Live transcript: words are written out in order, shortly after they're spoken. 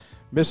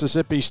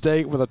Mississippi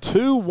State with a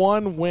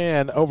 2-1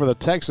 win over the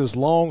Texas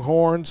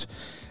Longhorns.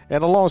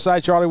 And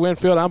alongside Charlie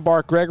Winfield, I'm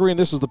Bart Gregory, and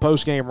this is the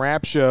Postgame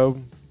Wrap Show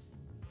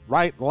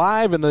right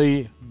live in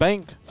the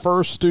Bank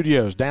First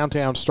Studios,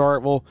 downtown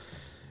Starkville.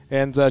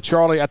 And,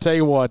 Charlie, I tell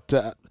you what,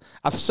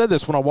 I said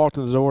this when I walked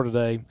in the door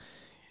today.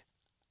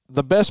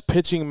 The best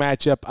pitching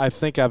matchup I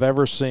think I've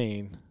ever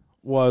seen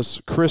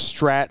was Chris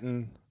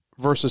Stratton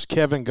versus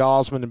Kevin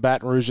Gausman in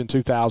Baton Rouge in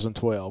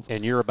 2012.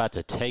 And you're about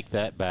to take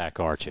that back,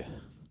 aren't you?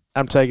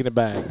 I'm taking it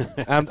back.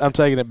 I'm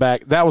taking it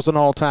back. That was an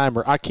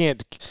all-timer. I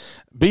can't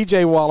 –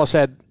 B.J. Wallace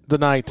had the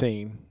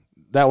 19.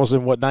 That was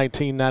in,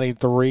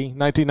 1993?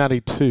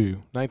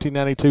 1992.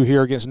 1992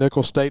 here against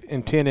Nicholls State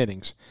in 10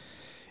 innings.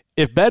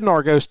 If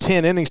Bednar goes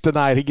 10 innings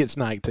tonight, he gets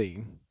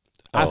 19.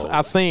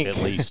 I think – at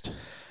least.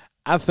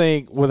 I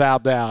think,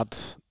 without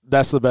doubt,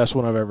 that's the best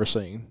one I've ever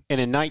seen.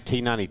 And in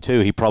 1992,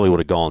 he probably would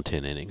have gone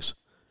 10 innings,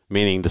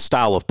 meaning the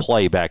style of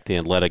play back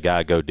then let a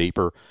guy go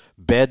deeper.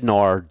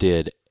 Bednar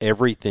did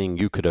everything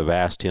you could have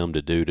asked him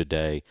to do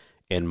today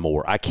and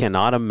more. I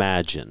cannot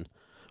imagine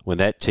when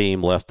that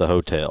team left the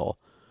hotel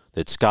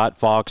that Scott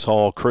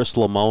Foxhall, Chris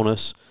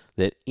Lemonis,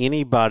 that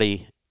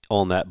anybody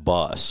on that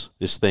bus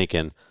is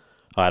thinking,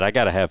 all right, I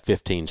got to have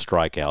 15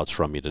 strikeouts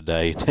from you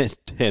today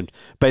and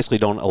basically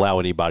don't allow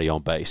anybody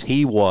on base.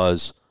 He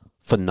was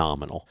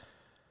phenomenal.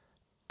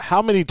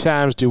 How many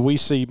times do we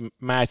see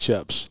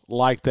matchups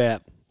like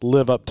that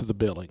live up to the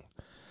billing?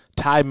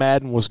 Ty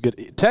Madden was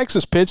good.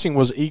 Texas pitching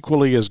was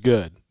equally as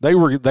good. They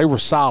were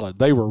solid.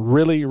 They were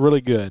really,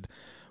 really good.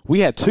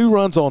 We had 2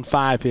 runs on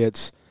 5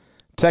 hits.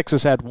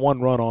 Texas had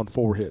 1 run on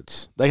 4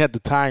 hits. They had the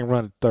tying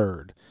run at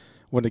third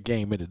when the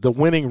game ended. The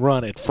winning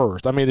run at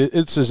first. I mean,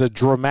 it's as a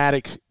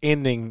dramatic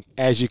ending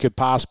as you could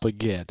possibly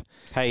get.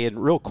 Hey,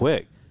 and real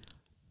quick,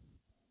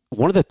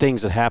 one of the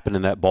things that happened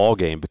in that ball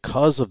game,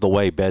 because of the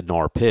way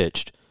Bednar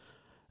pitched,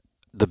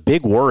 the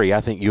big worry I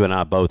think you and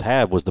I both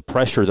had was the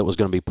pressure that was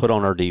going to be put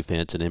on our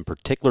defense, and in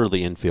particular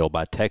the infield,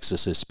 by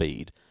Texas's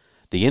speed.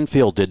 The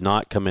infield did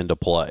not come into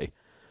play.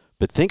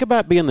 But think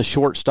about being the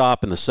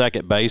shortstop and the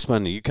second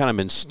baseman. You kind of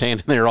been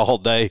standing there all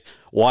day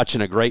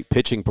watching a great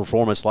pitching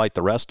performance like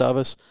the rest of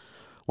us.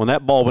 When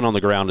that ball went on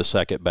the ground to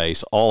second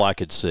base, all I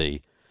could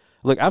see.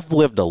 Look, I've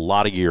lived a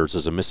lot of years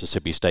as a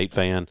Mississippi State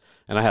fan,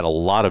 and I had a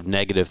lot of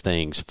negative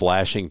things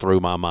flashing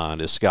through my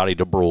mind as Scotty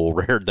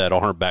DeBrule reared that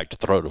arm back to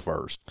throw to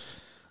first.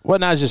 Well,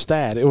 not just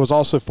that. It was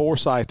also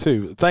foresight,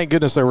 too. Thank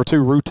goodness there were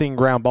 2 routine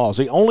ground balls.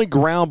 The only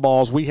ground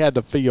balls we had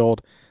to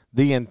field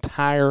the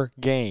entire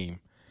game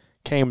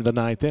came in the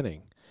 9th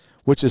inning,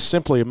 which is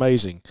simply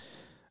amazing.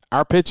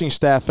 Our pitching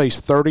staff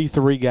faced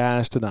 33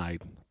 guys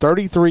tonight.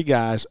 33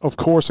 guys. Of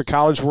course, a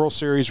College World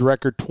Series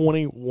record,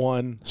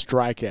 21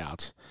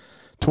 strikeouts.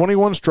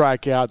 21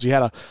 strikeouts. You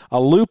had a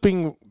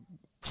looping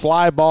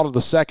fly ball to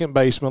the second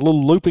baseman, a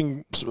little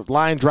looping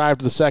line drive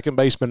to the second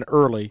baseman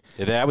early.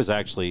 Yeah, that was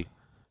actually –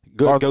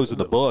 goes in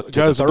the book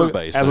to the third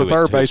baseman. As a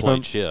third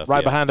baseman,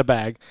 right behind the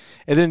bag.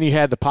 And then you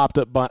had the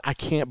popped-up bunt. I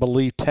can't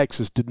believe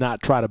Texas did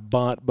not try to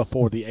bunt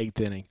before the 8th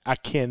inning. I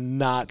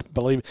cannot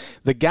believe it.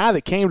 The guy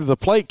that came to the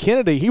plate,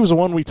 Kennedy, he was the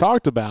one we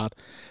talked about.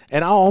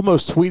 And I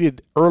almost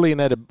tweeted early in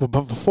that,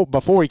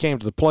 before he came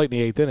to the plate in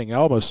the 8th inning, I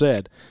almost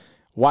said,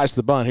 watch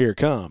the bunt, here it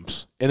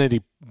comes. And then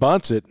he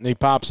bunts it and he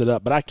pops it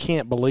up. But I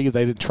can't believe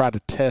they didn't try to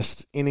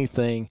test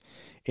anything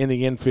in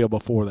the infield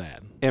before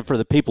that. And for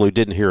the people who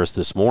didn't hear us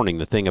this morning,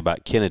 the thing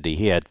about Kennedy,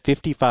 he had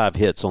 55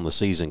 hits on the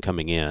season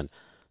coming in.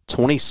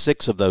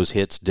 26 of those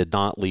hits did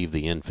not leave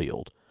the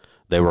infield.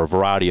 They were a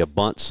variety of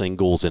bunt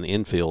singles and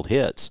infield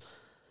hits.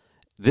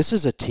 This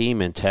is a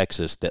team in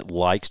Texas that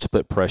likes to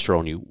put pressure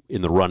on you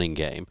in the running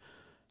game.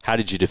 How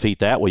did you defeat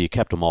that? Well, you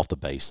kept them off the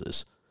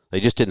bases. They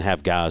just didn't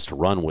have guys to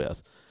run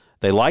with.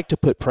 They like to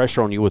put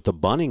pressure on you with the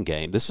bunting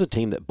game. This is a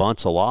team that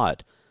bunts a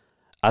lot.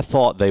 I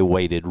thought they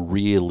waited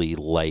really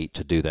late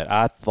to do that.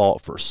 I thought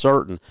for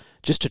certain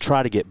just to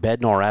try to get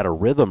Bednar out of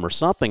rhythm or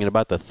something, and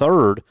about the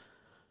third,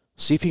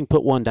 see if you can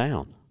put one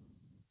down.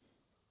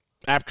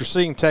 After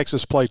seeing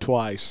Texas play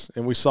twice,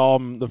 and we saw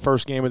them the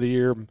first game of the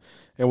year,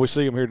 and we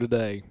see them here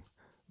today,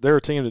 they're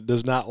a team that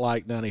does not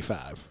like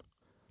 95.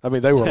 I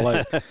mean, they were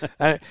late.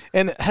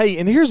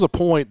 And here's the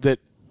point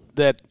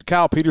that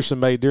Kyle Peterson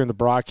made during the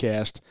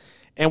broadcast,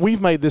 and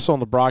we've made this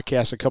on the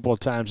broadcast a couple of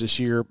times this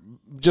year,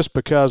 just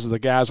because of the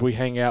guys we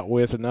hang out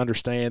with and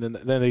understand. And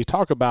then they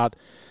talk about,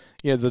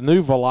 the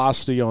new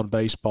velocity on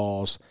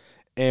baseballs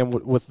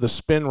and with the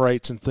spin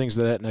rates and things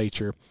of that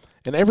nature.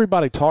 And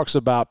everybody talks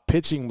about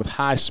pitching with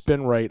high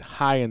spin rate,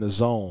 high in the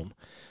zone.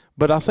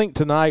 But I think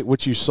tonight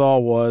what you saw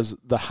was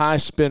the high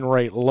spin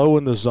rate, low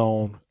in the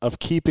zone of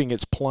keeping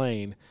its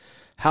plane.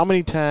 How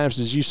many times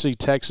did you see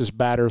Texas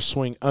batters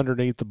swing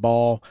underneath the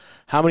ball?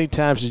 How many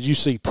times did you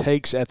see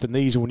takes at the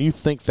knees when you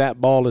think that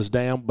ball is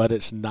down, but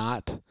it's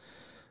not?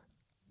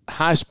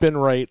 High spin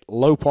rate,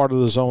 low part of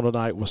the zone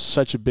tonight was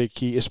such a big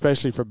key,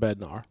 especially for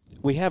Bednar.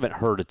 We haven't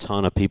heard a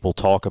ton of people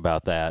talk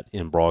about that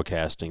in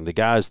broadcasting. The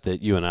guys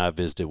that you and I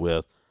visited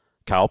with,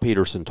 Kyle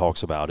Peterson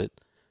talks about it,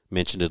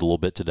 mentioned it a little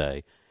bit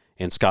today,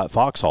 and Scott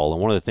Foxhall.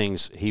 And one of the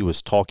things he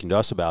was talking to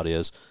us about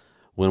is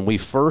when we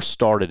first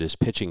started as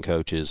pitching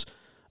coaches,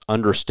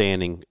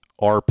 understanding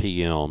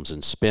RPMs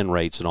and spin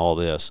rates and all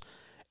this,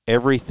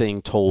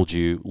 everything told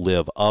you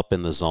live up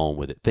in the zone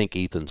with it. Think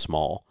Ethan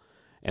Small.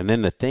 And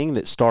then the thing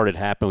that started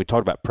happening, we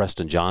talked about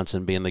Preston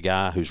Johnson being the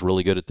guy who's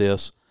really good at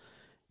this.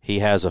 He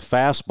has a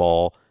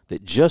fastball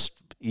that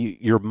just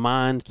your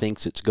mind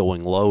thinks it's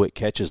going low. It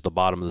catches the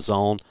bottom of the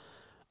zone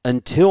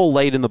until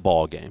late in the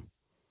ball game.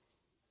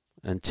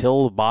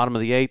 Until the bottom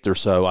of the eighth or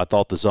so, I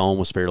thought the zone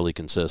was fairly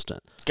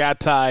consistent. Got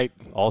tight.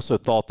 Also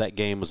thought that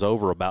game was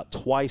over about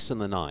twice in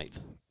the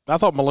ninth. I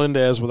thought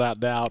Melendez, without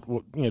doubt,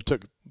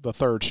 took the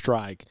third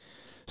strike.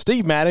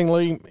 Steve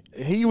Mattingly,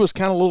 he was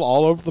kind of a little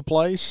all over the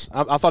place.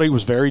 I thought he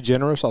was very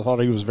generous. I thought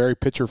he was very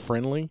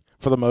pitcher-friendly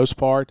for the most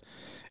part.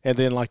 And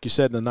then, like you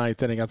said, in the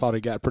ninth inning, I thought he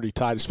got pretty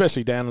tight,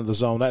 especially down in the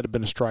zone. That had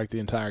been a strike the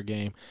entire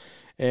game.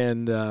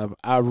 And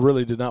I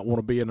really did not want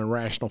to be an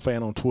irrational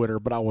fan on Twitter,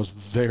 but I was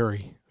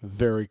very,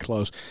 very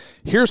close.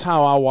 Here's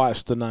how I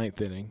watched the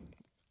ninth inning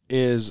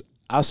is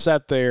I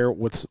sat there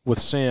with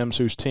Sims,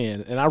 who's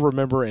 10, and I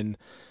remember in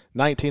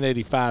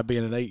 1985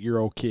 being an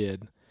 8-year-old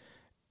kid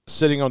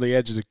sitting on the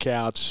edge of the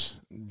couch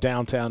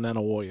downtown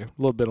Nanawoya, a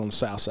little bit on the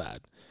south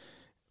side,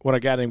 when a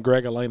guy named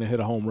Greg Elena hit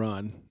a home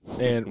run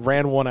and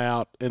ran one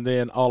out, and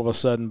then all of a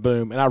sudden,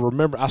 boom. And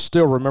I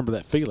still remember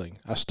that feeling.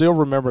 I still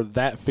remember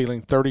that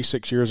feeling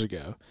 36 years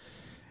ago.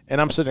 And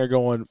I'm sitting there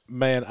going,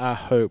 man, I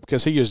hope,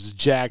 because he was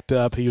jacked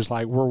up. He was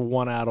like, we're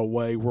 1 out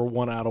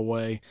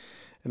away.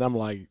 And I'm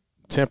like,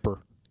 temper.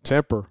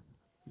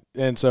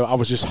 And so I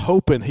was just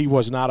hoping he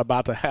was not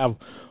about to have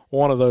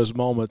one of those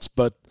moments.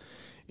 But,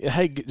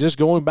 hey, just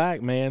going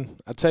back, man,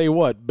 I tell you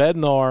what,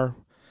 Bednar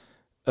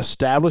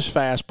established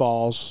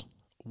fastballs.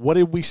 What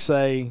did we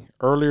say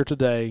earlier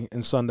today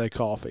in Sunday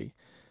Coffee?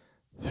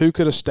 Who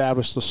could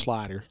establish the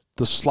slider?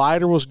 The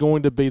slider was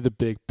going to be the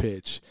big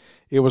pitch.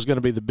 It was going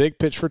to be the big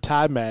pitch for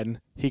Ty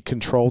Madden. He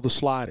controlled the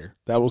slider.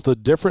 That was the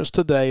difference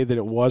today that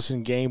it was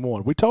in Game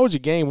 1. We told you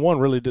Game 1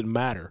 really didn't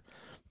matter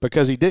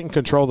because he didn't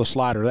control the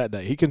slider that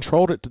day. He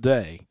controlled it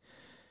today.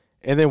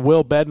 And then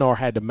Will Bednar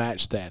had to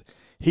match that.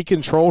 He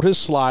controlled his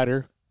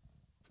slider,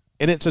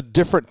 and it's a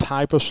different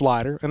type of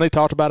slider. And they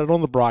talked about it on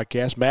the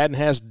broadcast. Madden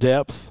has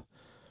depth.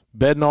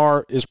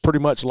 Bednar is pretty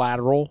much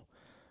lateral,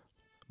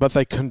 but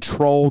they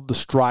controlled the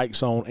strike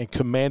zone and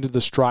commanded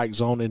the strike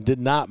zone and did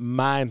not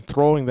mind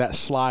throwing that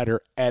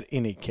slider at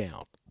any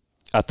count.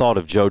 I thought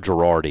of Joe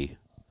Girardi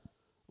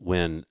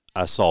when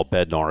I saw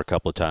Bednar a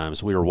couple of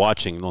times. We were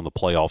watching on the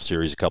playoff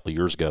series a couple of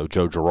years ago.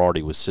 Joe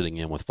Girardi was sitting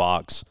in with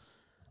Fox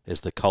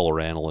as the color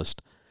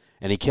analyst,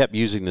 and he kept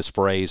using this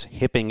phrase,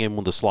 hipping him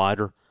with the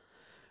slider.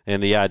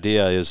 And the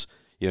idea is,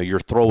 you're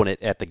throwing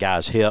it at the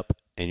guy's hip,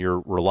 and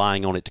you're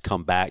relying on it to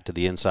come back to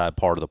the inside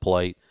part of the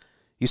plate.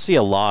 You see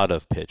a lot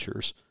of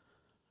pitchers,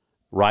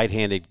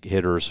 right-handed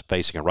hitters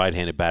facing a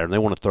right-handed batter, and they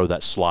want to throw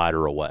that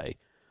slider away,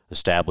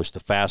 establish the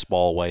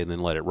fastball away, and then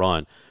let it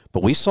run.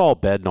 But we saw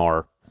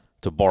Bednar,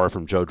 to borrow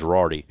from Joe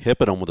Girardi,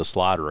 hipping him with a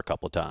slider a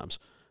couple of times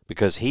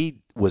because he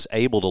was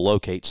able to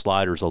locate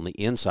sliders on the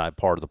inside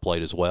part of the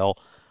plate as well.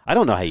 I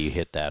don't know how you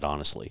hit that,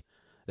 honestly.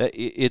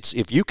 It's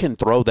if you can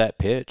throw that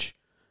pitch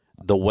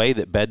the way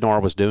that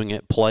Bednar was doing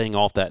it, playing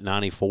off that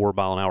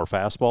 94-mile-an-hour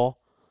fastball,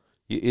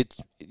 you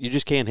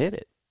just can't hit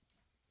it.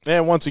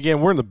 And once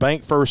again, we're in the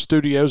Bank First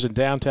studios in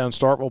downtown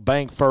Starkville.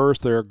 Bank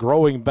First, they're a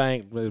growing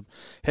bank,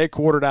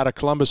 headquartered out of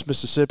Columbus,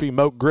 Mississippi.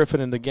 Moke Griffin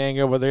and the gang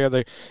over there,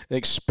 they're an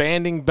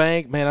expanding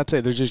bank. Man, I tell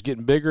you, they're just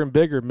getting bigger and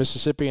bigger.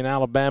 Mississippi and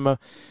Alabama,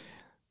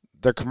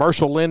 their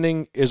commercial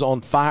lending is on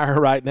fire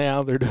right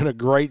now. They're doing a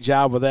great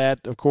job with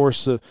that. Of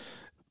course,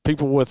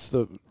 people with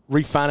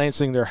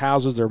refinancing their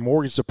houses, their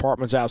mortgage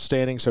department's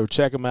outstanding, so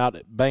check them out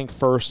at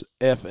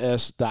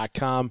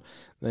bankfirstfs.com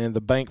and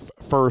the Bank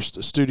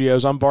First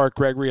Studios. I'm Bart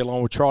Gregory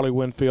along with Charlie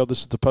Winfield.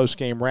 This is the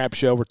Postgame Wrap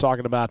Show. We're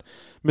talking about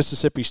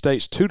Mississippi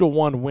State's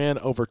 2-1 win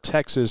over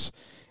Texas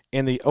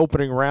in the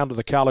opening round of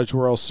the College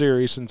World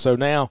Series. And so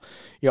now,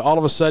 all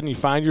of a sudden you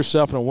find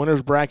yourself in a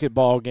winner's bracket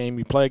ball game.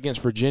 You play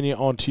against Virginia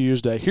on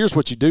Tuesday. Here's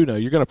what you do know.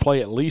 You're going to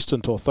play at least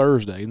until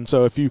Thursday. And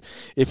so if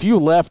you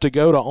left to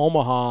go to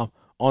Omaha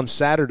on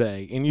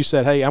Saturday and you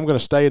said, hey, I'm going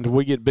to stay until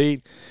we get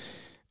beat,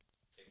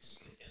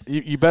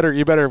 you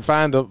better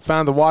find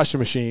the washing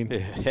machine.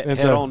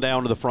 Head on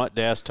down to the front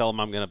desk, tell them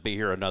I'm going to be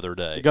here another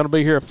day. You're going to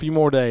be here a few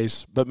more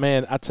days. But,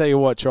 man, I tell you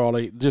what,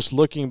 Charlie, just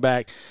looking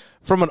back,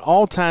 from an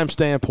all-time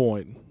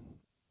standpoint,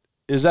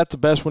 is that the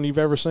best one you've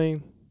ever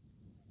seen?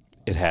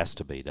 It has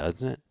to be,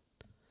 doesn't it?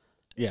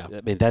 Yeah. I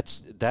mean,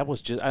 that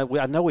was just –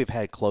 I know we've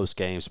had close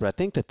games, but I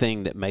think the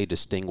thing that may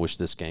distinguish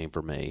this game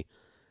for me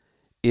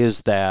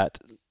is that,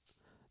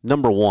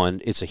 number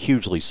one, it's a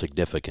hugely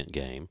significant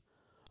game.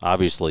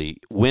 Obviously,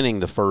 winning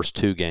the first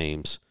two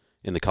games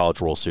in the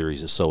College World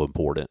Series is so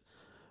important.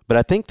 But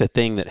I think the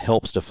thing that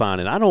helps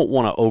define, and I don't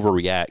want to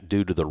overreact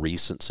due to the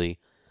recency,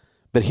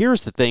 but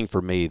here's the thing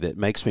for me that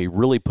makes me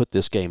really put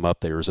this game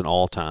up there as an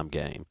all-time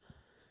game,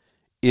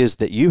 is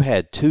that you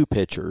had two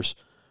pitchers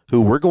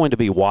who we're going to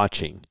be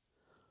watching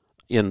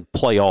in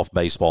playoff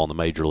baseball in the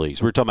major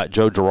leagues. We were talking about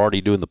Joe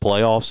Girardi doing the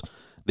playoffs.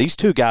 These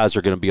two guys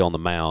are going to be on the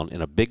mound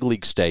in a big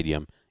league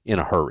stadium in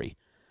a hurry.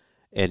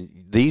 And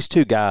these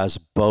two guys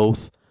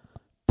both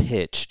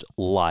pitched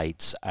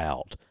lights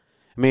out.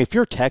 I mean, if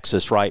you're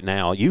Texas right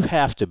now, you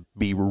have to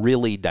be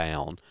really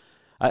down.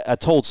 I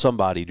told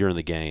somebody during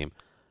the game,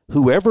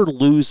 whoever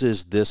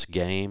loses this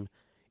game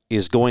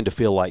is going to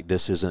feel like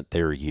this isn't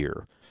their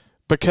year.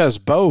 Because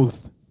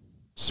both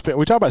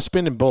we talk about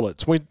spending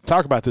bullets. We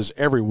talk about this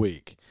every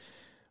week.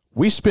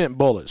 We spent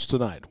bullets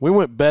tonight. We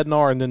went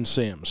Bednar and then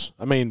Sims.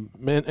 I mean,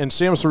 and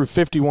Sims threw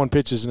 51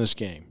 pitches in this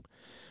game.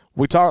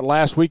 We talked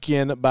last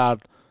weekend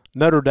about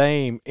Notre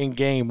Dame in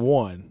Game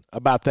 1,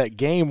 about that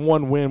Game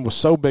 1 win was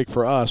so big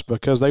for us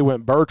because they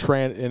went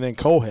Bertrand and then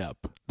Kohlhepp.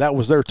 That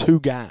was their two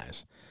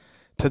guys.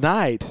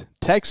 Tonight,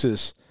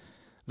 Texas,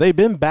 they've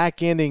been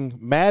back-ending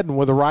Madden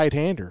with a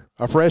right-hander,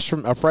 a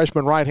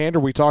freshman right-hander.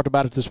 We talked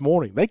about it this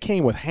morning. They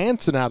came with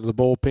Hansen out of the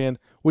bullpen,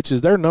 which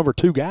is their number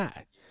 2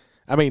 guy.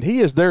 I mean,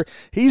 he's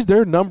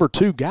their number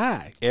 2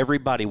 guy.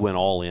 Everybody went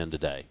all in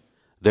today.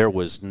 There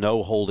was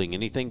no holding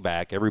anything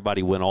back.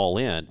 Everybody went all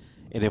in.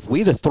 And if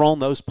we'd have thrown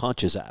those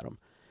punches at them,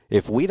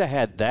 if we'd have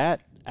had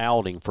that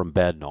outing from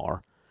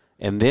Bednar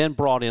and then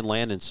brought in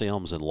Landon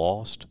Sims and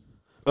lost,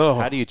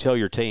 how do you tell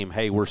your team,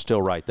 hey, we're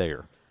still right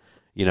there?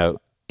 You know,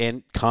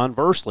 and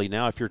conversely,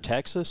 now if you're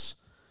Texas,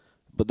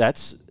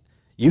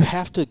 you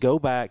have to go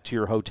back to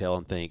your hotel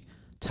and think,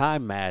 Ty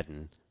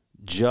Madden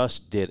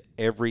just did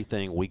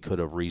everything we could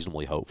have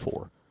reasonably hoped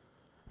for.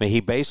 I mean, he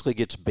basically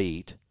gets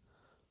beat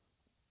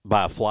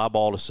by a fly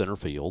ball to center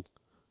field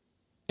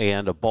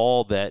and a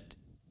ball that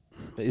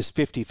is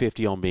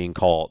 50-50 on being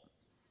caught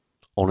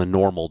on a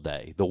normal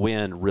day. The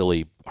wind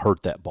really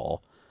hurt that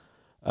ball.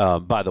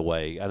 By the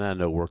way, and I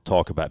know we'll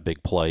talk about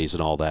big plays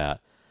and all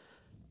that,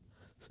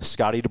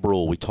 Scotty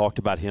DeBrule, we talked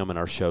about him in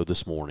our show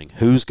this morning.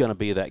 Who's going to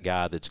be that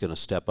guy that's going to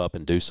step up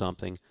and do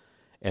something?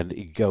 And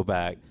you go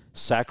back,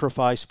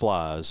 sacrifice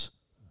flies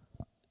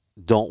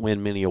don't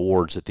win many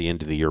awards at the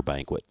end of the year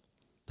banquet.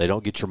 They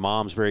don't get your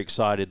moms very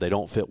excited. They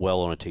don't fit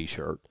well on a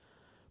T-shirt.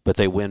 But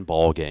they win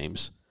ball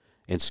games.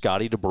 And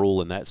Scotty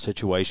DeBrule in that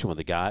situation with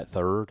the guy at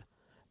third,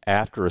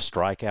 after a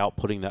strikeout,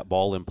 putting that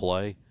ball in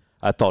play,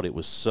 I thought it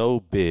was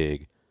so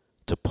big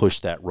to push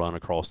that run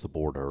across the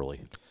board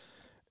early.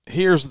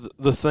 Here's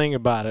the thing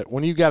about it.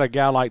 When you got a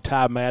guy like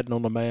Ty Madden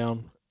on the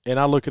mound, and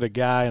I look at a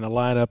guy in a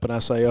lineup and I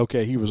say,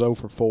 okay, he was 0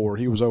 for 4,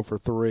 he was 0 for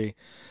 3,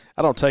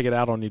 I don't take it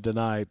out on you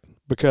tonight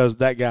because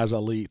that guy's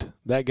elite.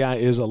 That guy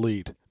is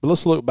elite. But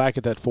let's look back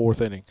at that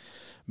 4th inning.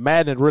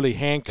 Madden had really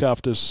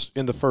handcuffed us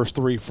in the first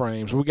 3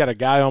 frames. We got a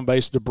guy on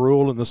base,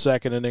 DeBrule, in the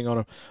 2nd inning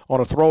on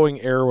a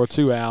throwing error with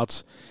 2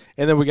 outs,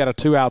 and then we got a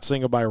 2-out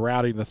single by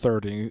Rowdy in the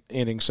 3rd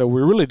inning. So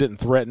we really didn't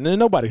threaten, and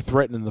nobody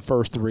threatened in the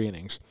first 3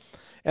 innings.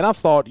 And I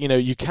thought,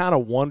 you kind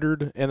of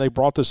wondered, and they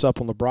brought this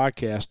up on the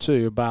broadcast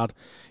too, about,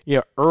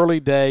 early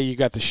day, you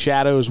got the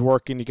shadows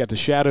working, you got the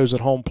shadows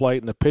at home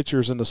plate and the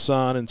pitchers in the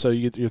sun, and so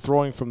you're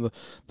throwing from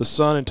the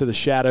sun into the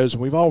shadows.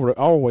 And we've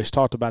always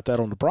talked about that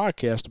on the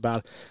broadcast,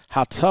 about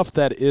how tough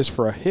that is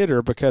for a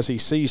hitter because he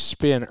sees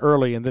spin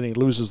early and then he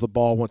loses the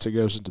ball once it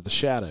goes into the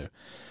shadow.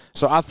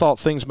 So I thought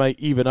things may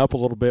even up a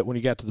little bit when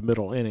you got to the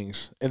middle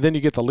innings. And then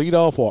you get the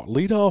leadoff walk.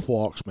 Leadoff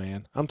walks,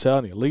 man. I'm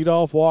telling you,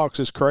 leadoff walks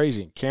is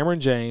crazy. Cameron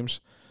James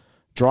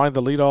drawing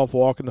the leadoff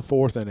walk in the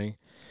 4th inning.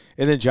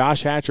 And then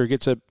Josh Hatcher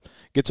gets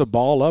a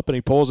ball up and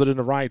he pulls it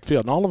into right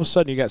field. And all of a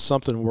sudden you got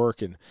something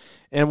working.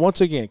 And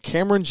once again,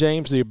 Cameron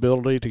James, the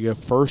ability to go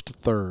first to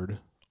third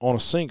on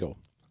a single.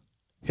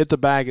 Hit the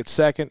bag at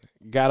second,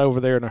 got over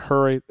there in a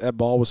hurry. That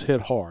ball was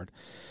hit hard.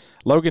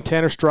 Logan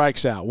Tanner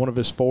strikes out, one of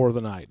his 4 of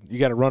the night. You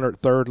got a runner at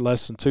third,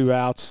 less than 2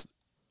 outs.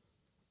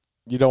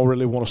 You don't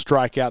really want to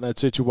strike out in that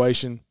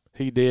situation.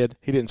 He did.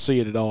 He didn't see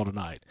it at all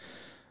tonight.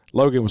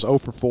 Logan was 0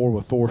 for 4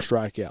 with 4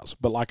 strikeouts.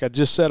 But like I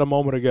just said a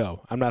moment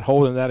ago, I'm not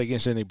holding that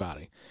against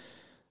anybody.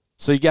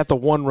 So you got the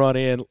 1 run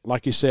in.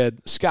 Like you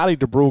said, Scotty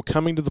DeBrule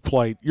coming to the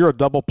plate. You're a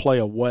double play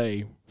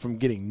away from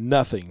getting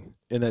nothing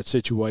in that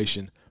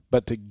situation.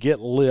 But to get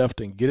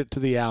lift and get it to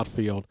the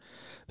outfield,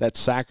 that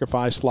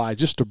sacrifice fly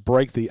just to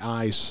break the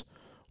ice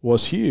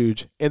was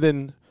huge. And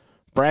then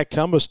Brad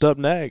Cumbest up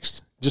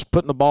next, just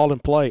putting the ball in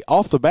play.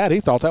 Off the bat, he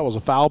thought that was a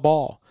foul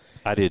ball.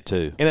 I did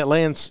too. And it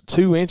lands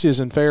 2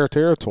 inches in fair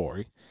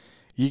territory.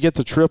 You get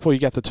the triple, you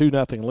got the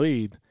 2-0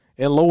 lead,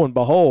 and lo and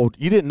behold,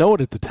 you didn't know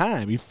it at the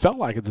time. You felt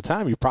like at the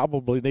time you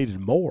probably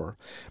needed more.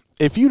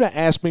 If you'd have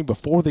asked me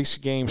before this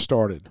game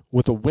started,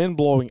 with the wind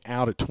blowing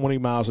out at 20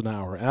 miles an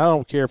hour, and I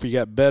don't care if you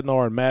got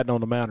Bednar and Madden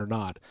on the mound or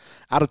not,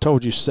 I'd have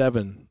told you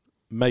 7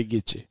 may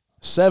get you.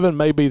 7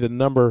 may be the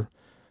number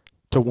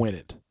to win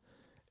it.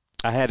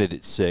 I had it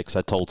at 6.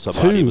 I told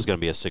somebody it was going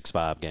to be a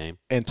 6-5 game.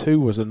 And 2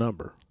 was the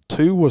number.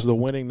 2 was the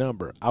winning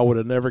number. I would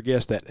have never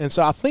guessed that. And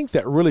so I think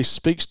that really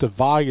speaks to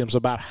volumes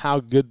about how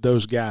good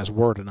those guys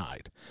were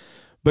tonight.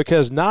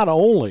 Because not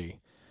only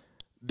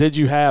did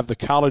you have the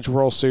College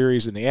World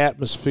Series and the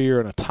atmosphere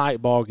and a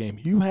tight ball game,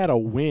 you had a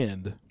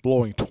wind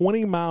blowing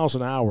 20 miles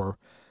an hour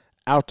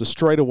out to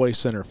straightaway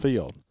center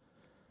field.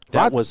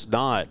 That was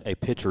not a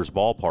pitcher's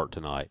ballpark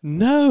tonight.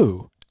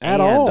 No.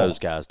 all. Those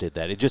guys did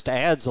that. It just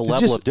adds a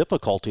level of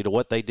difficulty to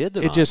what they did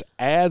tonight. It just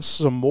adds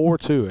some more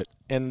to it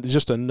and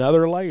just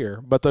another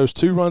layer. But those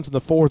 2 runs in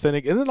the 4th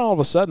inning, and then all of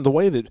a sudden the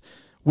way that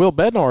Will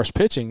Bednar is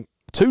pitching,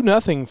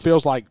 2-0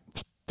 feels like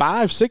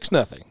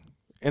 5-6-0.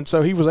 And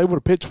so he was able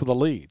to pitch with a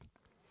lead.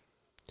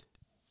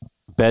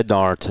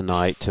 Bednar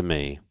tonight, to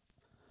me,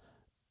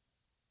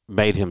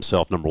 made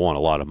himself, number one, a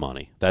lot of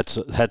money. That's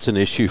an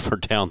issue for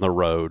down the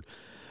road.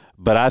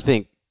 But I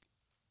think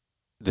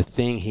the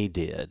thing he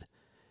did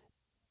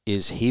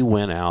is he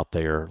went out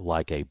there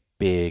like a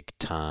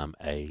big-time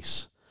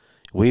ace.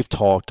 We've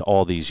talked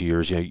all these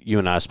years. You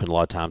and I spend a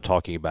lot of time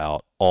talking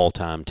about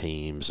all-time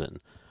teams and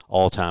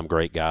all-time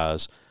great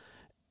guys.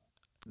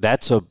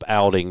 That's an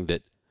outing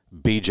that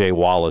B.J.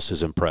 Wallace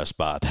is impressed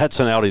by. That's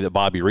an outing that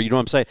Bobby Reed, you know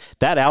what I'm saying?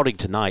 That outing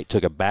tonight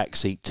took a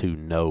backseat to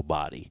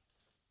nobody.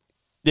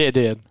 Yeah, it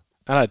did.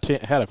 And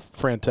I had a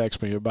friend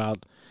text me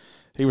about,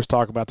 he was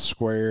talking about the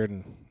square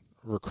and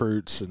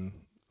recruits and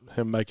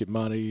him making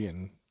money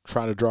and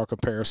trying to draw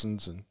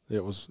comparisons. And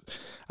it was,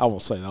 I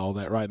won't say all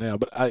that right now,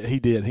 but he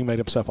did. He made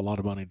himself a lot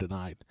of money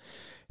tonight.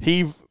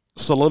 He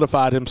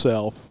solidified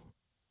himself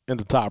in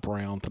the top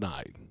round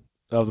tonight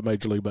of the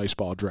Major League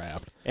Baseball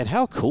draft. And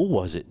how cool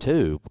was it,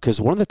 too? Because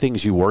one of the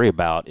things you worry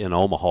about in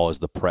Omaha is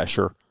the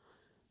pressure.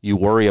 You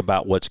worry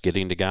about what's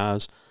getting to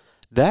guys.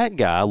 That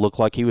guy looked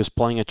like he was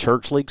playing a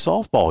church league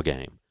softball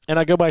game. And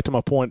I go back to my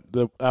point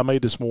that I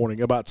made this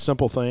morning about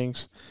simple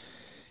things.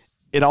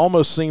 It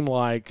almost seemed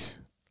like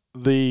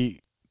the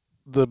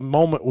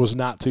moment was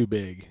not too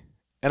big.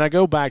 And I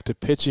go back to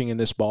pitching in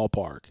this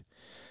ballpark.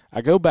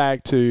 I go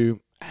back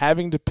to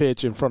having to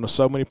pitch in front of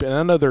so many people. And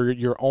I know they're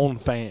your own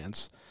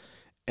fans.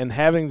 And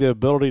having the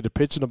ability to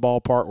pitch in a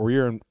ballpark where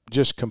you're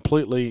just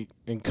completely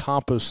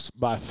encompassed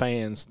by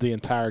fans the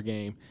entire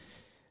game.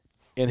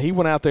 And he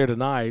went out there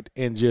tonight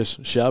and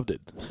just shoved it.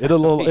 It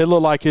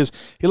looked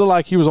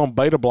like he was on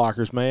beta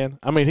blockers, man.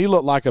 I mean, he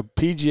looked like a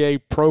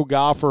PGA pro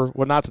golfer.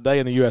 Well, not today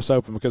in the U.S.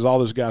 Open because all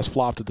those guys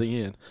flopped at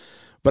the end.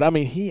 But, I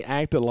mean, he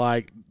acted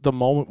like the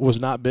moment was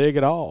not big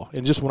at all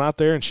and just went out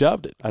there and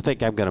shoved it. I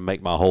think I'm going to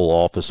make my whole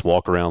office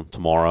walk around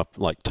tomorrow,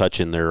 like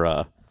touching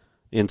their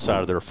inside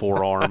of their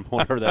forearm,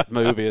 whatever that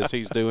move is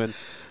he's doing.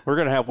 We're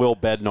going to have Will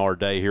Bednar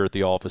Day here at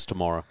the office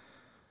tomorrow.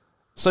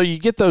 So you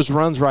get those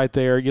runs right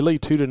there. You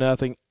lead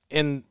 2-0,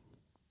 and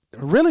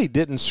really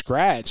didn't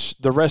scratch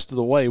the rest of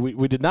the way.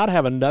 We did not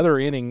have another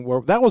inning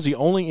where that was the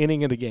only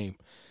inning in the game.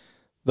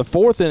 The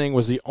 4th inning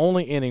was the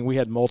only inning we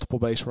had multiple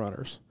base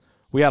runners.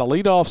 We had a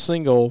leadoff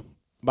single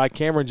by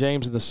Cameron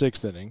James in the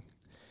 6th inning.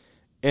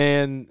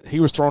 And he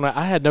was thrown out.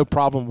 I had no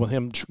problem with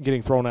him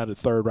getting thrown out at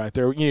third right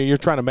there. You know, you're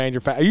trying to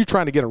manufacture. You're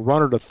trying to get a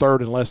runner to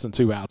third in less than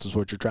 2 outs is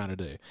what you're trying to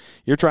do.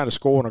 You're trying to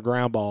score on a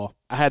ground ball.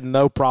 I had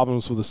no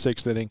problems with the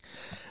 6th inning.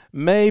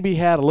 Maybe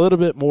had a little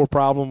bit more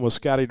problem with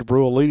Scotty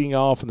DeBrule leading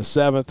off in the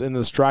 7th and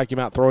then strike him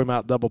out, throw him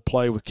out, double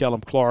play with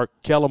Kellum Clark.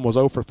 Kellum was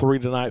 0 for 3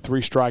 tonight,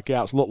 3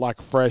 strikeouts, looked like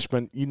a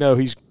freshman. You know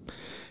he's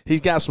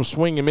got some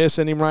swing and miss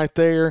in him right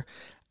there.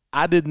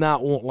 I did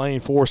not want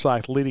Lane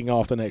Forsythe leading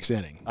off the next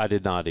inning. I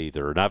did not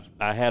either. And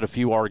I had a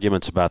few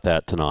arguments about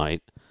that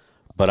tonight,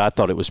 but I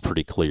thought it was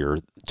pretty clear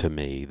to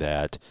me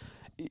that,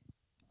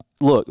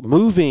 look,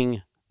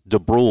 moving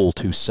DeBrule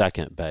to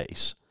second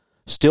base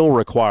still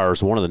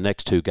requires one of the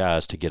next 2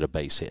 guys to get a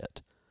base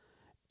hit.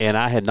 And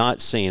I had not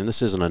seen,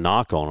 this isn't a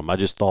knock on them, I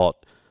just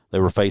thought they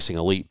were facing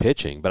elite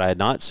pitching, but I had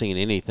not seen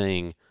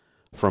anything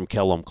from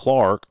Kellum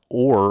Clark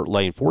or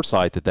Lane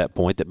Forsythe at that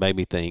point that made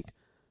me think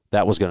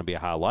that was going to be a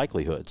high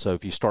likelihood. So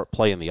if you start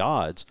playing the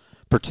odds,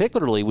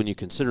 particularly when you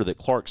consider that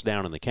Clark's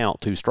down in the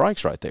count, 2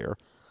 strikes right there,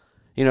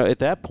 you know, at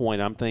that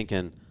point I'm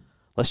thinking,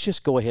 let's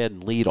just go ahead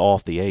and lead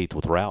off the 8th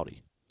with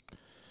Rowdy.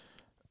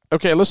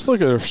 Okay, let's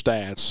look at our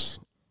stats.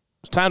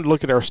 It's time to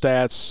look at our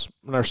stats,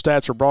 and our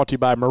stats are brought to you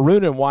by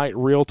Maroon and White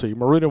Realty.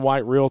 Maroon and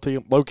White Realty,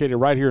 located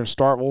right here in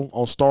Starkville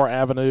on Star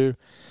Avenue.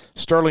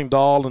 Sterling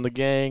Dahl and the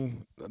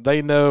gang,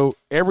 they know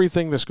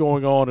everything that's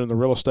going on in the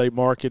real estate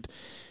market.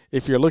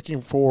 If you're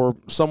looking for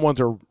someone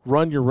to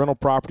run your rental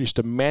properties,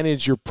 to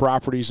manage your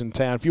properties in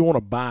town, if you want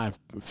to buy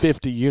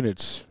 50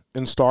 units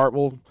in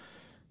Starkville,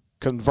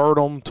 convert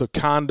them to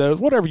condos,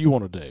 whatever you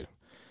want to do,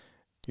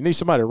 you need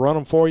somebody to run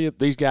them for you.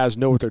 These guys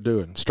know what they're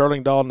doing.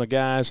 Sterling Dahl and the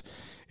guys.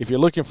 If you're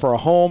looking for a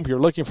home, if you're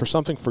looking for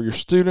something for your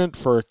student,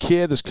 for a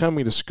kid that's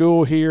coming to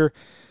school here,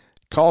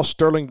 call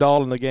Sterling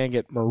Dahl and the gang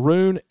at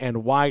Maroon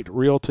and White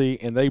Realty,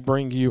 and they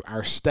bring you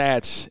our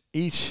stats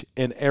each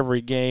and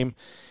every game.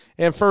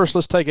 And first,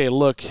 let's take a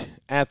look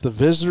at the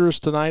visitors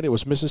tonight. It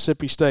was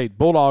Mississippi State.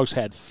 Bulldogs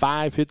had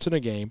 5 hits in a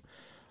game.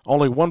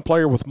 Only one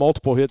player with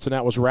multiple hits, and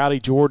that was Rowdy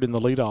Jordan in the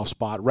leadoff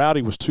spot.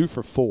 Rowdy was 2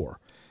 for 4.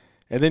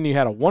 And then you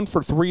had a 1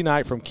 for 3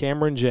 night from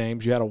Cameron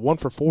James. You had a 1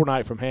 for 4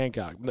 night from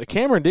Hancock.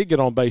 Cameron did get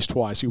on base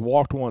twice. He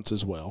walked once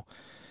as well.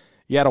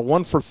 You had a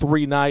 1 for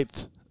 3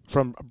 night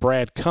from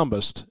Brad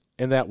Cumbest,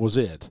 and that was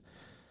it.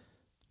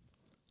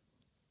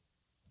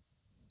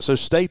 So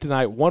State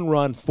tonight, 1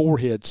 run, 4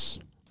 hits.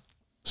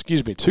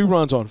 2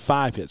 runs on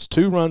 5 hits.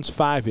 2 runs,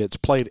 5 hits.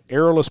 Played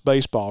errorless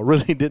baseball.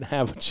 Really didn't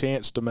have a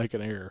chance to make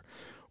an error,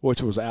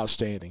 which was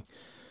outstanding.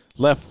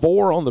 left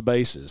 4 on the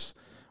bases,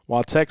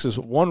 while Texas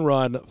 1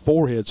 run,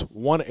 4 hits,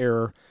 1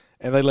 error,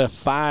 and they left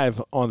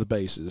 5 on the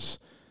bases.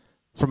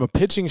 From a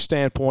pitching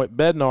standpoint,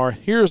 Bednar,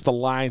 here's the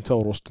line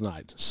totals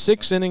tonight.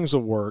 6 innings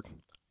of work,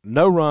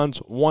 no runs,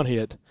 1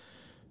 hit,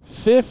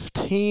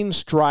 15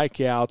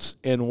 strikeouts,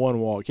 and 1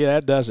 walk. Yeah,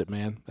 that does it,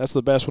 man. That's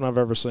the best one I've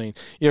ever seen.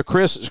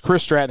 Chris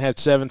Stratton had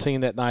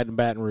 17 that night in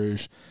Baton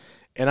Rouge,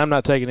 and I'm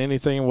not taking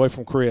anything away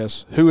from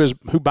Chris,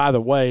 who by the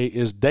way,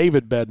 is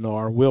David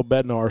Bednar, Will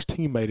Bednar's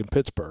teammate in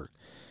Pittsburgh.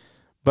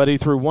 But he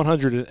threw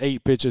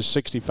 108 pitches,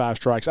 65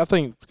 strikes. I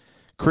think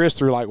Chris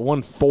threw like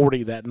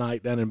 140 that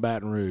night down in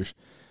Baton Rouge.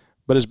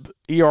 But his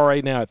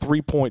ERA now at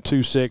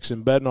 3.26,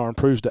 and Bednar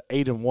improves to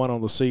 8-1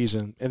 on the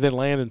season. And then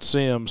Landon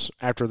Sims,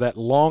 after that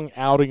long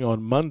outing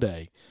on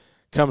Monday,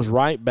 comes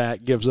right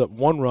back, gives up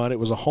 1 run. It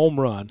was a home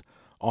run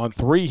on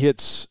 3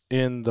 hits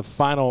in the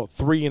final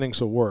 3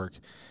 innings of work.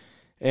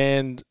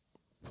 And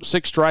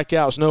 6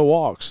 strikeouts, no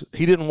walks.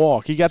 He didn't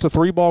walk. He got to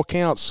 3 ball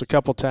counts a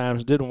couple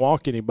times, didn't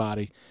walk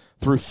anybody,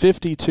 threw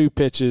 52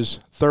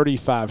 pitches,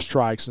 35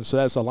 strikes. And so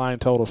that's the line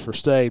totals for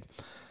State.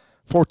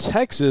 For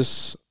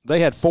Texas, they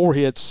had 4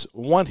 hits,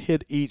 1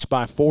 hit each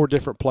by 4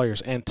 different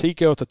players.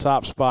 Antico at the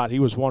top spot, he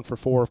was 1 for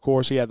 4, of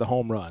course. He had the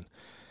home run.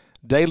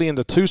 Daly in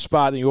the 2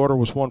 spot in the order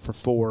was 1 for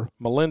 4.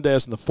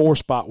 Melendez in the 4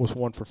 spot was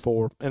 1 for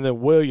 4. And then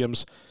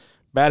Williams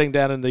batting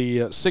down in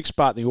the 6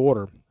 spot in the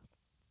order.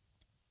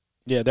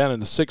 Yeah, down in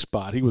the 6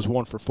 spot, he was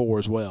 1 for 4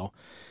 as well.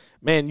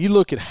 Man, you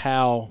look at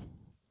how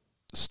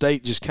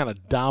State just kind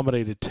of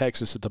dominated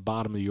Texas at the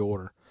bottom of the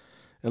order.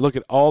 And look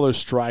at all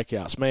those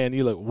strikeouts. Man,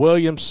 you look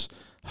Williams,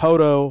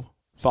 Hodo,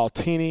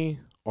 Faltini,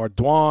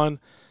 Arduan.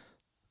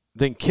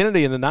 Then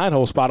Kennedy in the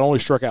 9-hole spot only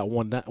struck out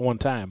one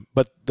time.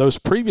 But those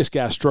previous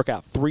guys struck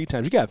out 3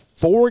 times. You got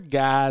 4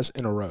 guys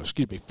in a row.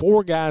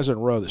 4 guys in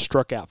a row that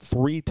struck out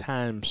 3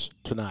 times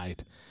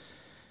tonight.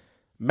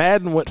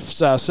 Madden went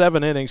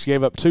 7 innings,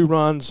 gave up 2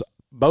 runs,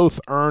 both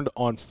earned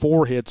on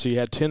 4 hits. He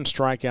had 10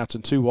 strikeouts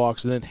and 2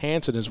 walks. And then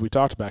Hansen, as we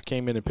talked about,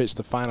 came in and pitched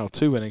the final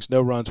 2 innings.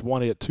 No runs,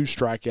 1 hit, 2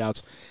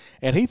 strikeouts.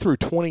 And he threw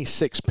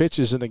 26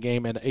 pitches in the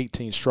game and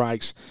 18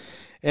 strikes.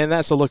 And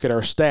that's a look at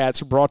our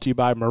stats, brought to you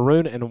by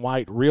Maroon and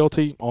White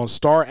Realty on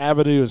Star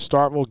Avenue in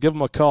Starkville. Give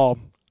them a call.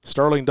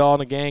 Sterling Dahl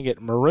and the gang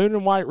at Maroon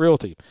and White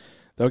Realty.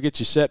 They'll get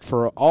you set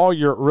for all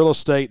your real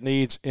estate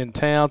needs in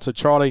town. So,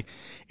 Charlie,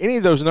 any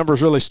of those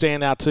numbers really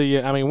stand out to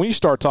you? I mean, when you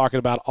start talking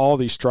about all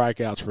these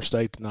strikeouts for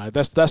State tonight,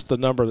 that's the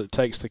number that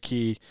takes the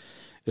key.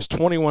 It's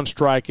 21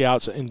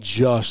 strikeouts and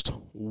just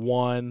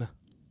 1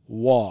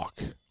 walk.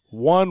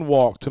 1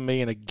 walk to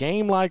me in a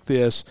game like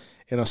this,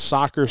 in a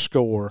soccer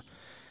score,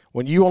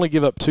 when you only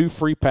give up 2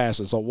 free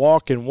passes, a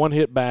walk and 1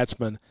 hit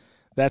batsman,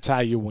 that's how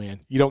you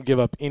win. You don't give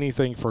up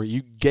anything for you.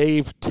 You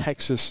gave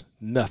Texas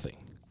nothing.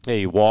 Yeah,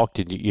 you walked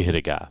and you hit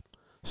a guy.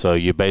 So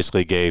you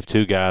basically gave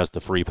 2 guys the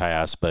free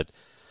pass. But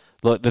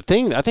look, I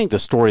think the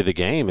story of the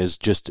game is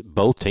just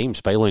both teams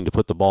failing to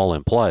put the ball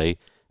in play,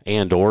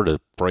 and or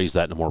to phrase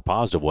that in a more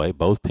positive way,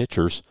 both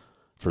pitchers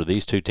for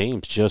these 2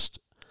 teams just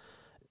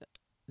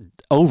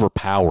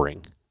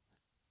overpowering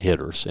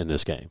hitters in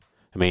this game.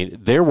 I mean,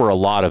 there were a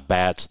lot of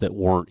bats that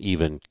weren't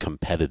even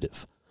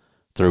competitive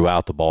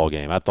throughout the ball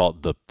game. I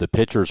thought the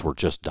pitchers were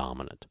just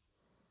dominant.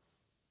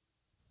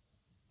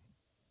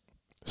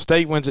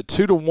 State wins it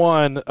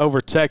 2-1 over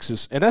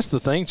Texas. And that's the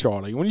thing,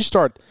 Charlie. When you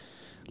start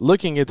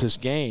looking at this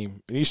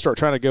game and you start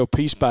trying to go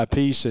piece by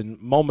piece and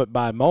moment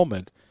by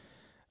moment,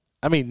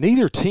 I mean,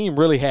 neither team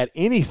really had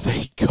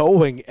anything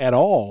going at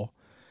all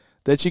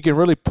that you can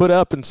really put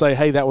up and say,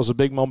 hey, that was a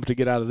big moment to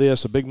get out of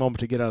this, a big moment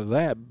to get out of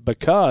that,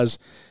 because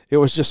it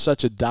was just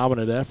such a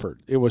dominant effort.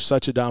 It was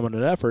such a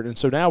dominant effort. And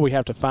so now we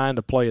have to find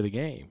a play of the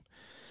game.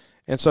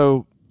 And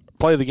so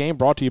play of the game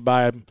brought to you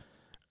by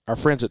our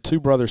friends at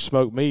Two Brothers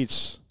Smoked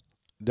Meats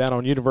down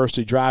on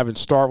University Drive in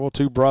Starkville.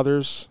 2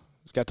 Brothers.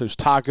 It's got those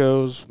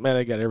tacos. Man,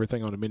 they got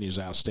everything on the menu is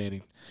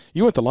outstanding.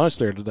 You went to lunch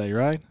there today,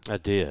 right? I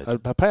did.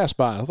 I passed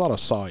by. I thought I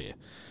saw you.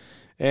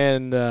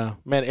 And,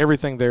 man,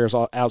 everything there is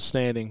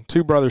outstanding.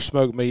 Two Brothers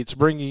Smoked Meats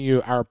bringing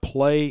you our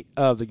play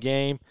of the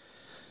game.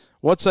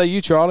 What say you,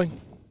 Charlie?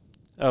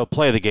 Oh,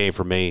 play of the game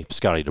for me,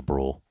 Scotty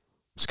DeBrule.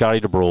 Scotty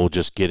DeBrule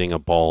just getting a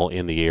ball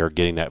in the air,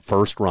 getting that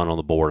first run on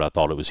the board, I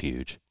thought it was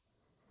huge.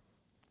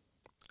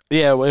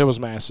 Yeah, it was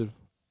massive.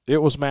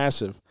 It was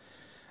massive.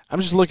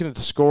 I'm just looking at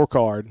the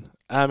scorecard.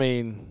 I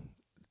mean,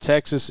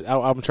 Texas,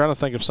 I'm trying to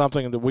think of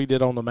something that we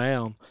did on the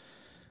mound.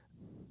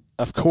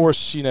 Of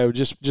course,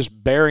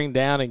 just bearing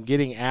down and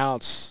getting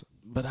outs.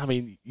 But, I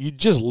mean, you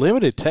just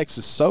limited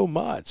Texas so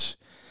much.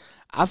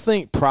 I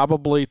think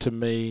probably, to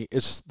me,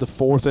 it's the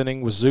 4th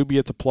inning with Zuby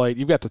at the plate.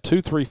 You've got the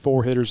 2, 3,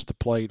 4 hitters at the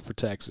plate for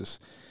Texas.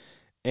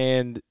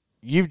 And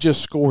you've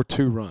just scored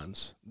 2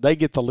 runs. They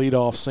get the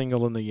leadoff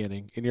single in the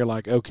inning, and you're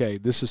like, okay,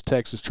 this is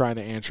Texas trying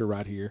to answer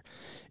right here.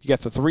 You got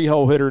the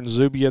 3-hole hitter and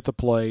Zuby at the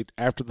plate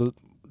after the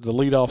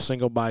leadoff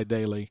single by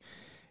Daly,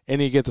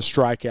 and you get the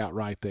strikeout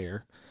right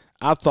there.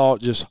 I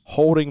thought just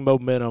holding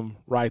momentum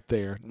right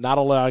there, not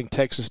allowing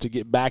Texas to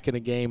get back in the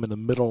game in the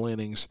middle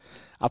innings,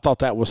 I thought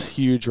that was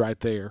huge right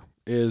there.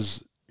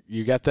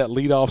 You got that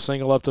leadoff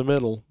single up the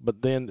middle,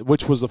 but then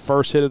which was the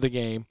first hit of the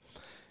game.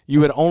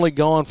 You had only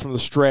gone from the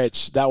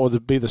stretch. That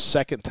would be the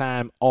second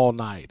time all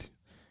night.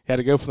 You had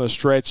to go from the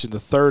stretch in the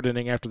third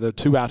inning after the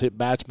 2-out hit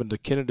batsman to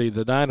Kennedy,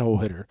 the 9-hole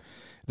hitter.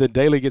 Then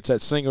Daly gets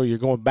that single. You're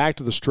going back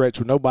to the stretch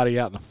with nobody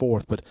out in the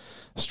fourth. But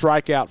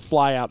strikeout,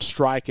 flyout,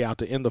 strikeout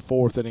to end the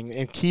fourth inning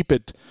and keep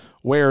it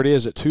where it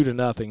is at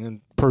 2-0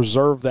 and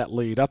preserve that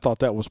lead. I thought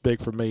that was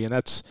big for me. And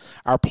that's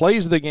our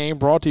plays of the game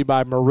brought to you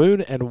by Maroon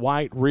and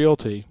White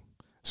Realty.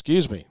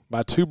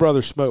 By Two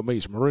Brothers Smoke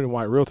Meats. Maroon and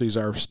White Realty is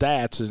our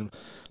stats. And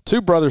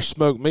Two Brothers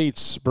Smoke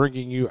Meats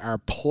bringing you our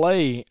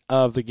play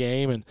of the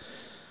game. And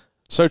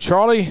so,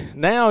 Charlie,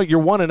 now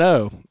you're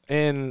 1-0.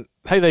 And,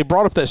 hey, they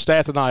brought up that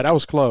stat tonight. I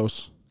was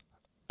close.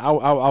 I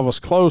was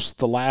close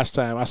the last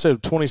time. I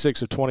said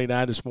 26 of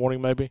 29 this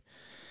morning maybe.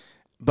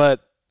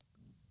 But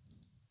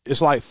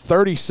it's like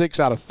 36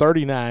 out of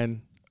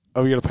 39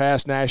 of your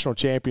past national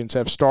champions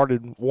have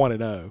started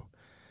 1-0.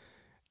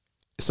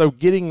 So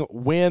getting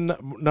win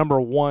number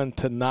 1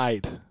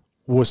 tonight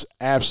was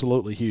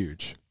absolutely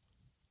huge.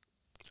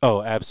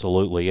 Oh,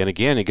 absolutely. And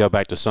again, you go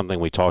back to something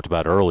we talked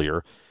about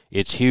earlier.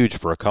 It's huge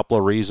for a couple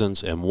of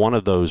reasons, and one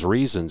of those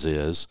reasons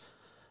is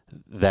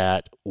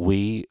that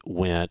we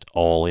went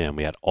all in.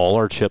 We had all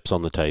our chips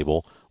on the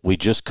table. We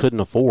just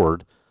couldn't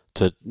afford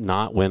to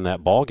not win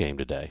that ball game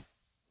today.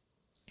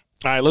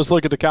 All right, let's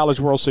look at the College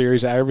World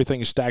Series, how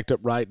everything is stacked up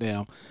right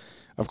now.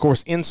 Of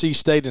course, NC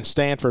State and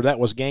Stanford, that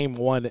was game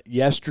 1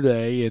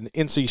 yesterday, and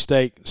NC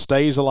State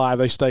stays alive.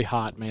 They stay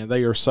hot, man.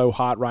 They are so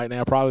hot right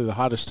now, probably the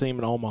hottest team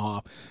in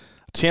Omaha.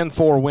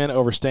 10-4 win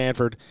over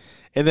Stanford.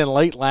 And then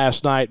late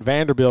last night,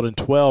 Vanderbilt in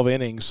 12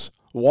 innings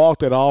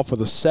walked it off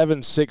with a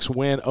 7-6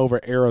 win over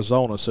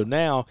Arizona. So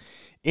now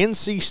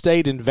NC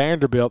State and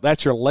Vanderbilt,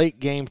 that's your late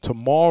game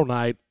tomorrow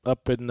night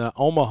up in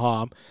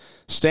Omaha.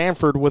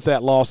 Stanford, with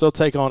that loss, they'll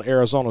take on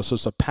Arizona. So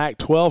it's a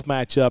Pac-12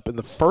 matchup in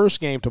the first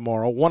game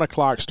tomorrow, 1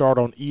 o'clock start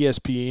on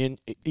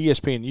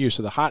ESPNU.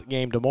 So the hot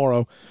game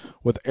tomorrow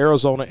with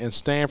Arizona and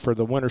Stanford.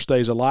 The winner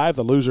stays alive.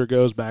 The loser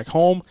goes back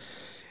home.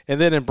 And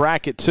then in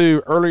bracket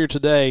 2, earlier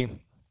today,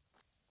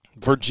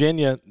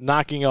 Virginia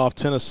knocking off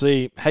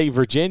Tennessee. Hey,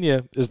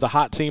 Virginia is the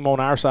hot team on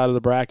our side of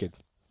the bracket.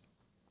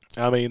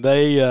 I mean,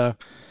 they're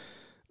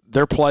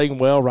playing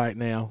well right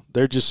now.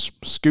 They're just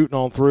scooting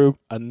on through.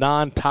 A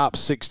non-top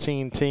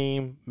 16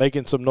 team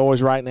making some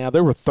noise right now.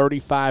 They were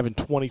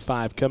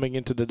 35-25 coming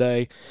into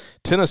today.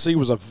 Tennessee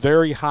was a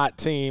very hot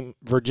team.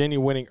 Virginia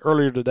winning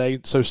earlier today.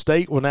 So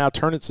State will now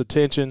turn its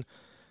attention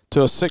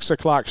to a 6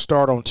 o'clock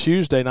start on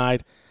Tuesday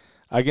night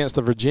against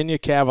the Virginia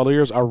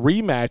Cavaliers, a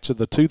rematch of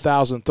the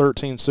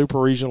 2013 Super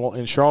Regional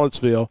in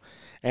Charlottesville,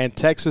 and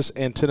Texas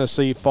and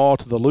Tennessee fall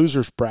to the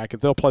losers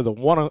bracket. They'll play the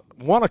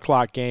 1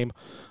 o'clock game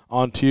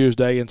on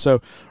Tuesday. And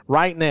so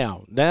right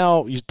now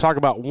you talk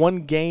about one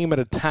game at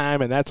a time,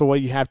 and that's the way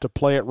you have to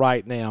play it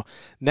right now.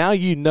 Now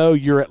you know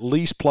you're at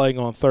least playing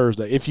on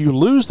Thursday. If you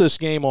lose this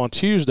game on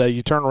Tuesday,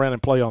 you turn around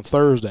and play on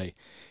Thursday.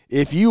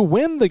 If you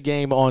win the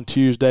game on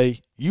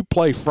Tuesday, you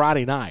play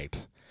Friday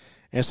night.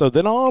 And so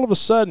then all of a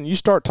sudden you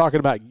start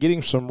talking about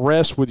getting some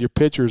rest with your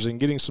pitchers and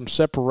getting some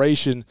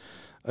separation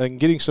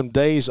and getting some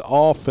days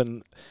off.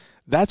 And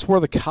that's where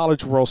the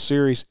College World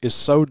Series is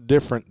so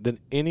different than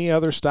any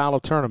other style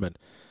of tournament.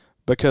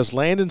 Because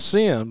Landon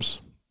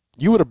Sims,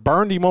 you would have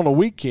burned him on the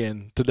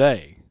weekend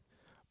today.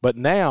 But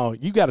now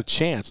you got a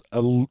chance,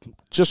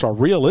 just a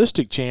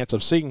realistic chance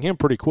of seeing him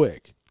pretty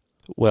quick.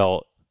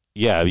 Well,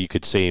 yeah, you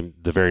could see him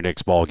the very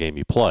next ball game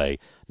you play.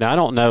 Now, I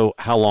don't know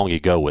how long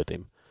you go with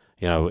him.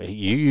 You know,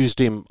 you used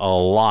him a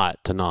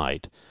lot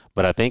tonight,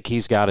 but I think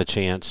he's got a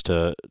chance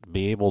to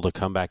be able to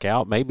come back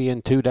out maybe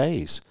in 2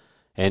 days.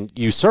 And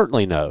you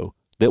certainly know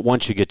that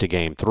once you get to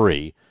game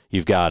 3,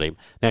 you've got him.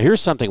 Now,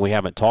 here's something we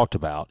haven't talked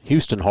about.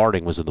 Houston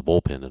Harding was in the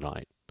bullpen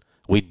tonight.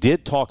 We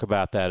did talk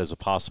about that as a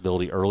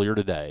possibility earlier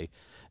today.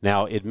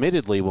 Now,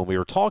 admittedly, when we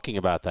were talking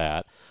about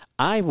that,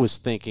 I was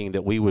thinking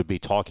that we would be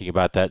talking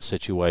about that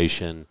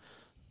situation,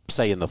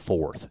 say, in the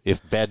 4th,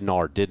 if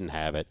Bednar didn't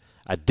have it.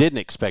 I didn't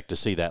expect to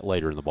see that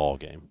later in the ball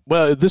game.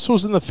 Well, this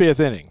was in the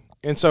 5th inning.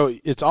 And so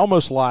it's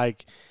almost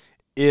like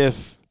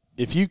if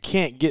you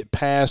can't get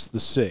past the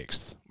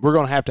 6th, we're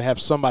going to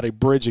have somebody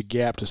bridge a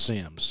gap to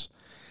Sims.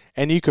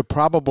 And you could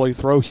probably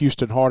throw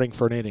Houston Harding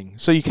for an inning.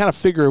 So you kind of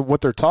figure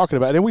what they're talking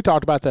about. And we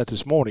talked about that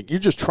this morning. You're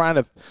just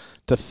trying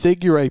to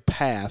figure a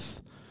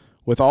path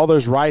with all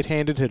those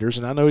right-handed hitters.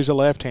 And I know he's a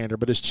left-hander,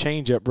 but his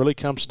changeup really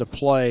comes into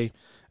play,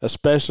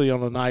 especially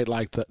on a night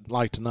like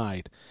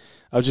tonight.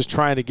 I was just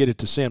trying to get it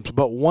to Sims.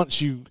 But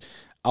once you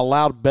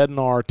allowed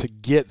Bednar to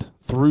get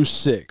through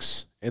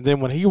 6, and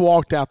then when he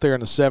walked out there in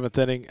the 7th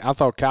inning, I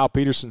thought Kyle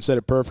Peterson said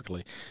it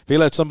perfectly. If he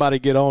let somebody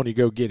get on, you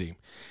go get him.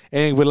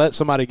 And he would let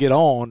somebody get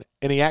on,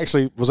 and he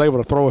actually was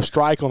able to throw a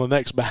strike on the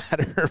next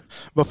batter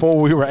before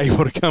we were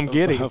able to come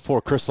get him.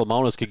 Before Chris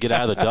Lamonis could get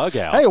out of the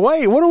dugout. Hey,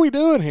 wait, what are we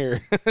doing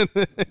here?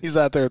 He's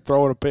out there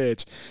throwing a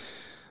pitch.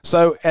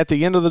 So at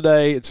the end of the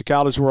day, it's a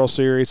College World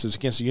Series. It's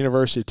against the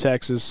University of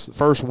Texas. The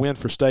first win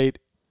for State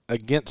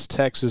against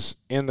Texas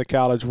in the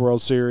College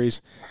World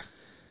Series.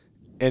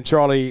 And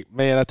Charlie,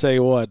 man, I tell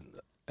you what,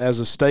 as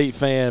a State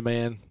fan,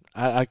 man,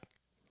 I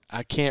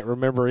can't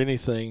remember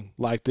anything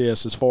like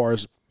this as far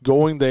as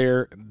going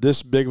there,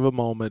 this big of a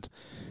moment,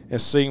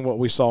 and seeing what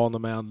we saw on the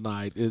mound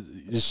tonight.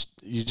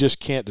 You just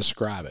can't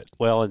describe it.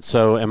 Well, and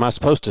so am I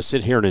supposed to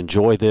sit here and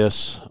enjoy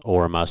this,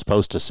 or am I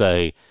supposed to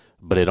say,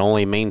 but it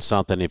only means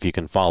something if you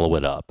can follow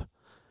it up?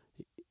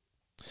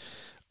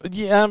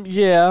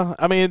 Yeah.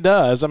 I mean, it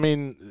does. I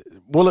mean,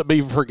 will it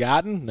be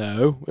forgotten?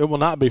 No, it will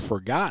not be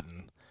forgotten.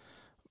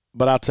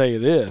 But I'll tell you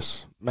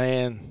this,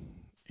 man,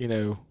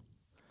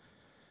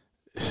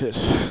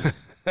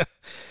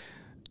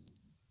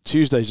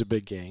 Tuesday's a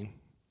big game.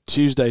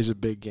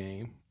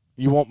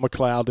 You want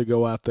McLeod to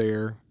go out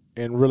there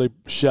and really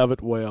shove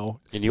it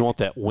well. And you want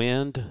that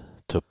wind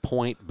to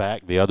point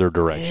back the other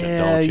direction,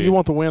 yeah, don't you? You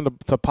want the wind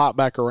to pop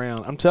back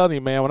around. I'm telling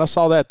you, man, when I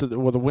saw that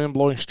with the wind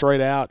blowing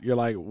straight out, you're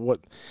like, what?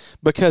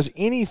 Because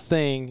any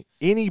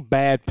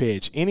bad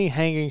pitch, any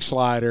hanging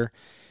slider,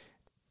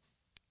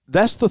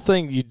 that's the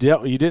thing you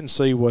didn't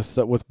see with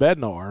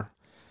Bednar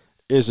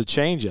is a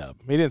changeup.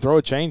 He didn't throw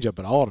a changeup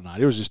at all tonight.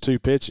 It was just 2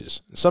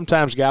 pitches.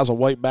 Sometimes guys will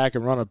wait back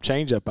and run a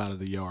changeup out of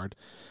the yard,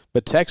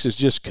 but Texas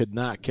just could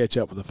not catch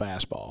up with the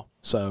fastball.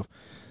 So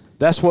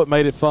that's what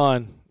made it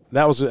fun.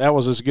 That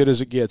was as good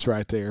as it gets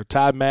right there.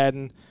 Ty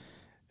Madden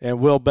and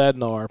Will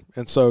Bednar.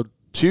 And so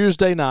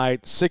Tuesday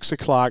night, 6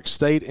 o'clock,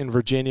 State and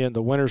Virginia in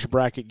the winner's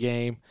bracket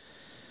game.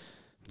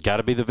 Got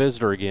to be the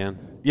visitor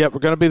again. Yep, we're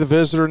going to be the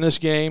visitor in this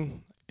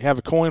game. Have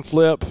a coin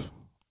flip.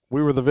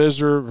 We were the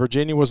visitor.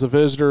 Virginia was the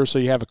visitor, so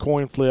you have a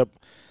coin flip.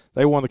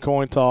 They won the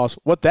coin toss.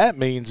 What that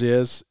means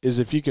is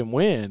if you can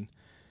win,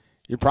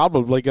 you're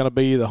probably going to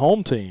be the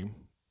home team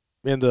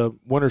in the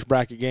winner's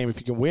bracket game if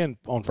you can win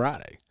on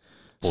Friday.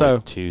 Boy, so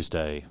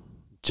Tuesday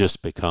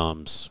just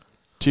becomes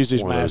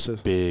Tuesday's one massive.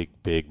 Of those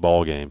big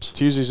ball games.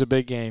 Tuesday's a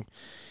big game.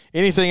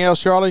 Anything else,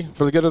 Charlie,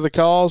 for the good of the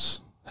cause?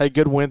 Hey,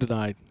 good win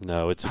tonight.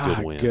 No, it's a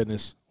good win. My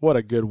goodness, what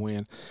a good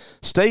win.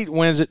 State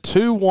wins it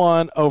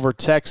 2-1 over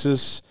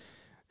Texas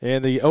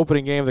in the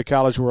opening game of the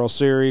College World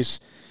Series.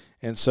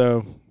 And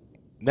so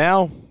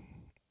now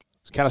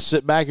kind of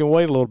sit back and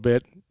wait a little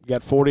bit.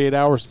 Got 48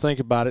 hours to think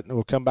about it, and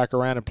we'll come back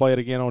around and play it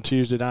again on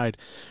Tuesday night.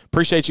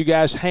 Appreciate you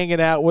guys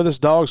hanging out with us.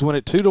 Dogs win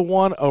it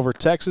 2-1 over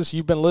Texas.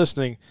 You've been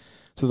listening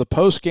to the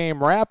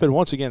post-game wrap, and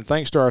once again,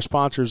 thanks to our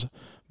sponsors,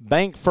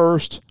 Bank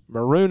First,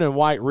 Maroon and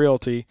White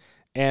Realty,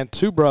 and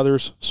Two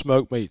Brothers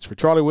Smoke Meats. For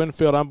Charlie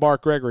Winfield, I'm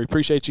Bart Gregory.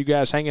 Appreciate you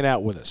guys hanging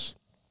out with us.